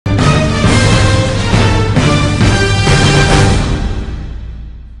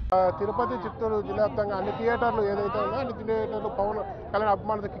తిరుపతి చిత్తూరు జిల్లా వ్యాప్తంగా అన్ని థియేటర్లు ఏదైతే ఉందో అన్ని థియేటర్లు పవన్ కళ్యాణ్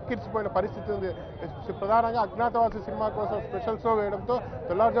అభిమానులతో కిక్కిరిసిపోయిన పరిస్థితి ఉంది. ప్రధానంగా అజ్ఞాతవాసి సినిమా కోసం స్పెషల్ షో వేయడంతో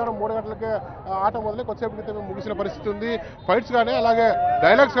తెల్లవారుజామున 3 గంటలకే ఆట మొదలై కొద్దిసేపు క్రితమే ముగిసిన పరిస్థితి ఉంది. ఫైట్స్ కానీ అలాగే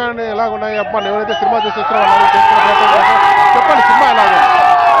డైలాగ్స్ కానీ ఎలా ఉన్నాయి అభిమానులు ఎవరైతే సినిమా చూస్తున్నారో చెప్పండి, సినిమా ఎలా ఉంది?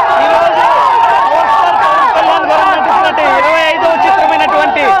 25వ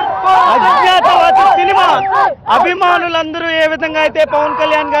చిత్రమైనటువంటి అజ్ఞాతవాసి సినిమా అభిమానులందరూ ఏ విధంగా అయితే పవన్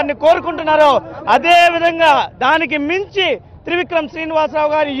కళ్యాణ్ గారిని కోరుకుంటున్నారో అదే విధంగా దానికి మించి త్రివిక్రమ్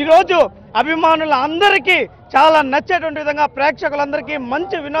శ్రీనివాసరావు గారు ఈరోజు అభిమానులందరికీ చాలా నచ్చేటువంటి విధంగా ప్రేక్షకులందరికీ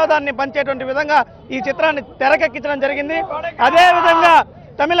మంచి వినోదాన్ని పంచేటువంటి విధంగా ఈ చిత్రాన్ని తెరకెక్కించడం జరిగింది. అదే విధంగా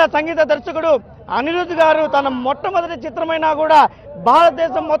తమిళ సంగీత దర్శకుడు అనిరుద్ధ్ గారు తన మొట్టమొదటి చిత్రమైనా కూడా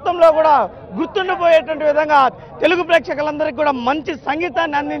భారతదేశం మొత్తంలో కూడా గుర్తుండిపోయేటువంటి విధంగా తెలుగు ప్రేక్షకులందరికీ కూడా మంచి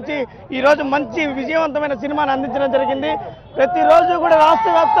సంగీతాన్ని అందించి ఈరోజు మంచి విజయవంతమైన సినిమాని అందించడం జరిగింది. ప్రతిరోజు కూడా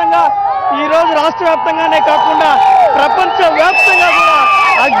రాష్ట్ర వ్యాప్తంగానే కాకుండా ప్రపంచ వ్యాప్తంగా కూడా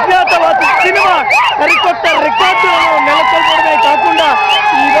అజ్ఞాతవాసి సినిమా సరికొత్త రికార్డులను నెలకొల్పడమే కాకుండా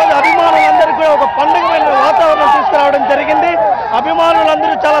ఈరోజు అభిమానులందరూ కూడా ఒక పండుగమైన వాతావరణం తీసుకురావడం జరిగింది.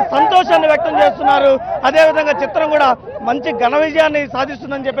 అభిమానులందరూ చాలా సంతోషాన్ని వ్యక్తం చేస్తున్నారు. అదేవిధంగా చిత్రం కూడా మంచి ఘన విజయాన్ని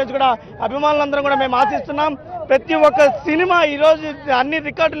సాధిస్తుందని చెప్పేసి కూడా అభిమానులందరం కూడా మేము ఆశిస్తున్నాం. ప్రతి ఒక్క సినిమా ఈరోజు అన్ని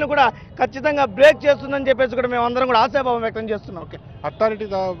రికార్డులను కూడా ఖచ్చితంగా బ్రేక్ చేస్తుందని చెప్పేసి కూడా మేము అందరం కూడా ఆశాభావం వ్యక్తం చేస్తున్నాం. ఓకే, అథారిటీ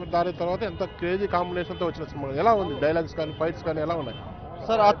దాని తర్వాత ఎంత క్రేజీ కాంబినేషన్తో వచ్చిన సినిమా ఎలా ఉంది? డైలాగ్స్ కానీ ఫైట్స్ కానీ ఎలా ఉన్నాయి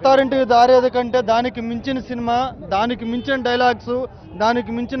సార్? అత్తారింటి దారేది కంటే దానికి మించిన సినిమా, దానికి మించిన డైలాగ్స్,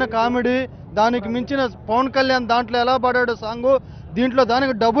 దానికి మించిన కామెడీ, దానికి మించిన పవన్ కళ్యాణ్ దాంట్లో ఎలా పాడాడు సాంగ్, దీంట్లో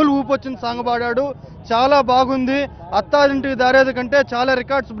దానికి డబుల్ ఊపొచ్చిన సాంగ్ పాడాడు. చాలా బాగుంది. అత్తారింటికి దారేది కంటే చాలా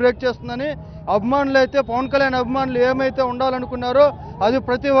రికార్డ్స్ బ్రేక్ చేస్తుందని అభిమానులు అయితే, పవన్ కళ్యాణ్ అభిమానులు ఏమైతే ఉండాలనుకున్నారో అది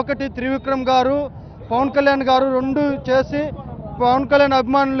ప్రతి ఒక్కటి త్రివిక్రమ్ గారు, పవన్ కళ్యాణ్ గారు రెండు చేసి పవన్ కళ్యాణ్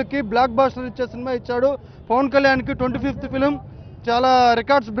అభిమానులకి బ్లాక్ బాస్టర్ ఇచ్చే సినిమా ఇచ్చాడు. పవన్ కళ్యాణ్కి 25th ఫిలిం చాలా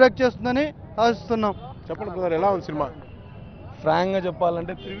రికార్డ్స్ బ్రేక్ చేస్తుందని ఆశిస్తున్నాం. చెప్పండి బ్రదర్, ఎలా ఉంది సినిమా? ఫ్రాంక్ గా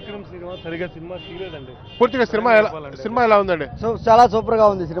చెప్పాలంటే త్రివిక్రమ్ సినిమా సరిగా సినిమా తీయలేదండి. పూర్తిగా సినిమా ఎలా ఉందండి? చాలా సూపర్ గా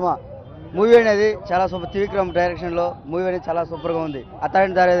ఉంది సినిమా. మూవీ అనేది చాలా సూపర్. త్రివిక్రమ్ డైరెక్షన్ లో మూవీ అనేది చాలా సూపర్ గా ఉంది.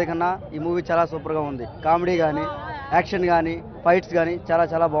 అత్తారింటి దారేది కన్నా ఈ మూవీ చాలా సూపర్ గా ఉంది. కామెడీ కానీ, యాక్షన్ కానీ, ఫైట్స్ కానీ చాలా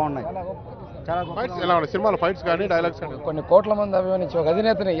చాలా బాగున్నాయి. సినిమాలో ఫైట్స్ కానీ డైలాగ్స్ కానీ కొన్ని కోట్ల మంది అభిమానించి ఒక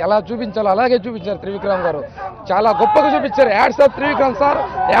అధినేతని ఎలా చూపించాలో అలాగే చూపించారు త్రివిక్రమ్ గారు. చాలా గొప్పగా చూపించారు. Ads of Trivikram sir,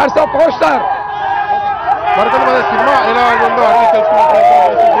 ads of power star. మరికొంతమంది సినిమా ఎలా ఉందో అన్ని తెలుసుకున్న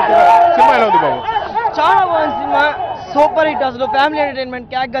సినిమా ఎలా ఉంది బాబు? చాలా బాగుంది సినిమా. Super hit. అసలు ఫ్యామిలీ ఎంటర్టైన్మెంట్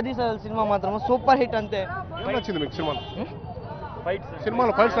క్యాక్ గా తీసారు సినిమా మాత్రం సూపర్ హిట్ అంతే. ఏం నచ్చింది మీకు సినిమాలో?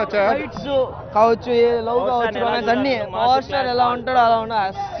 ఫైట్స్ నచ్చాయా? ఫైట్స్ కావచ్చు, లవ్ కావచ్చు, అన్ని పవర్ స్టార్ ఎలా ఉంటాడో అలా ఉన్నా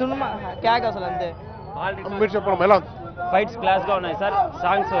సినిమా క్యాక్ అసలు అంతే. మీరు చెప్పడం ఎలా ఉంది? ఫైట్స్ క్లాస్ గా ఉన్నాయి సార్.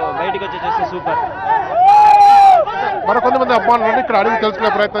 సాంగ్స్ బయటకు వచ్చేసి సూపర్. మరికొంతమంది అభిమానులు ఇక్కడ అడిగి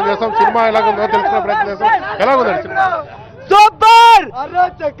తెలుసుకునే ప్రయత్నం చేస్తాం. సినిమా ఎలాగుందో తెలుసుకునే ప్రయత్నం చేస్తాం. ఎలాగుందండి సినిమా? సూపర్.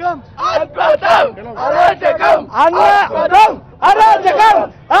 అరాచకం, అద్భుతం, అరాచకం, అద్భుతం, అరాచకం,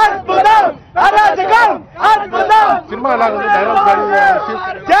 అద్భుతం, అరాచకం, అద్భుతం. సినిమా ఎలాగుంది? డైలాగ్స్ కానీ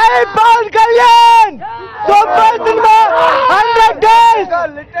జై Pawan Kalyan. Super cinema. 100 days.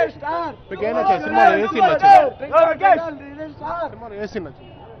 మీకు ఏం నచ్చింది సినిమాలో? ఏ సీన్ నచ్చింది? సినిమాలో ఏ సీన్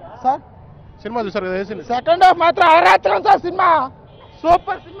నచ్చింది సార్? సినిమా చూసారు కదా, ఏ సీన్? సెకండ్ హాఫ్ మాత్రం అరాచకం సార్. Cinema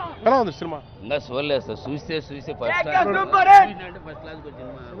super cinema. ఎలా ఉంది సినిమా? ఇంకా చూడలేదు సార్. చూస్తే ఫస్ట్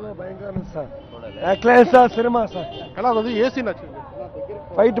క్లాస్ సినిమా సార్. ఎలా ఉంది? ఏ సీన్ నచ్చింది?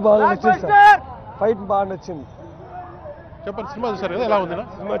 ఫైట్ బాగా నచ్చింది సార్. ఫైట్ బాగా నచ్చింది. చెప్పండి, సినిమా చూసారు కదా, ఎలా ఉంది?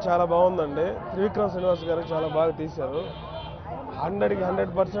 సినిమా చాలా బాగుందండి. త్రివిక్రమ్ శ్రీనివాస్ గారు చాలా బాగా తీశారు. 100కి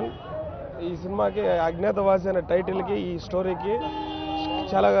 100% ఈ సినిమాకి అజ్ఞాతవాసి అనే టైటిల్కి, ఈ స్టోరీకి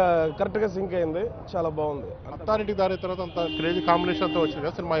చాలా కరెక్ట్గా సింక్ అయింది. చాలా బాగుంది. అత్తారింటికి దారే తర్వాత అంత క్రేజీ కాంబినేషన్తో వచ్చింది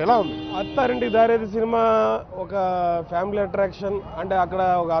కదా సినిమా, ఎలా ఉంది? అత్తారింటికి దారేది సినిమా ఒక ఫ్యామిలీ అట్రాక్షన్. అంటే అక్కడ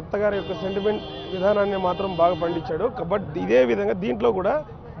ఒక అత్తగారి యొక్క సెంటిమెంట్ విధానాన్ని మాత్రం బాగా పండించాడు. బట్ ఇదే విధంగా దీంట్లో కూడా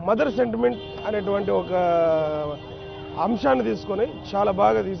మదర్ సెంటిమెంట్ అనేటువంటి ఒక అంశాన్ని తీసుకొని చాలా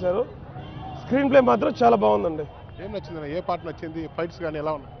బాగా తీశారు. స్క్రీన్ ప్లే మాత్రం చాలా బాగుందండి. ఏం నచ్చింది? ఏ పార్ట్ నచ్చింది? ఫైట్స్ కానీ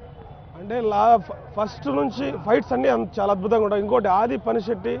ఎలా ఉన్నాయి? అంటే ఫస్ట్ నుంచి ఫైట్స్ అన్నీ చాలా అద్భుతంగా ఉంటాయి. ఇంకోటి ఆది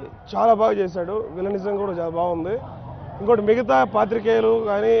పనిశెట్టి చాలా బాగా చేశాడు. విలనిజం కూడా చాలా బాగుంది. ఇంకోటి మిగతా పాత్రికేయులు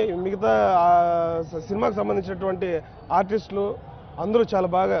కానీ, మిగతా సినిమాకి సంబంధించినటువంటి ఆర్టిస్టులు అందరూ చాలా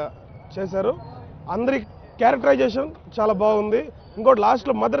బాగా చేశారు. అందరి క్యారెక్టరైజేషన్ చాలా బాగుంది. ఇంకోటి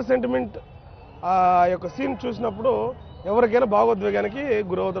లాస్ట్లో మదర్ సెంటిమెంట్ ఆ యొక్క సీన్ చూసినప్పుడు ఎవరికైనా భావోద్వేగానికి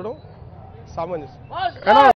గురవుతడం సామాన్యం.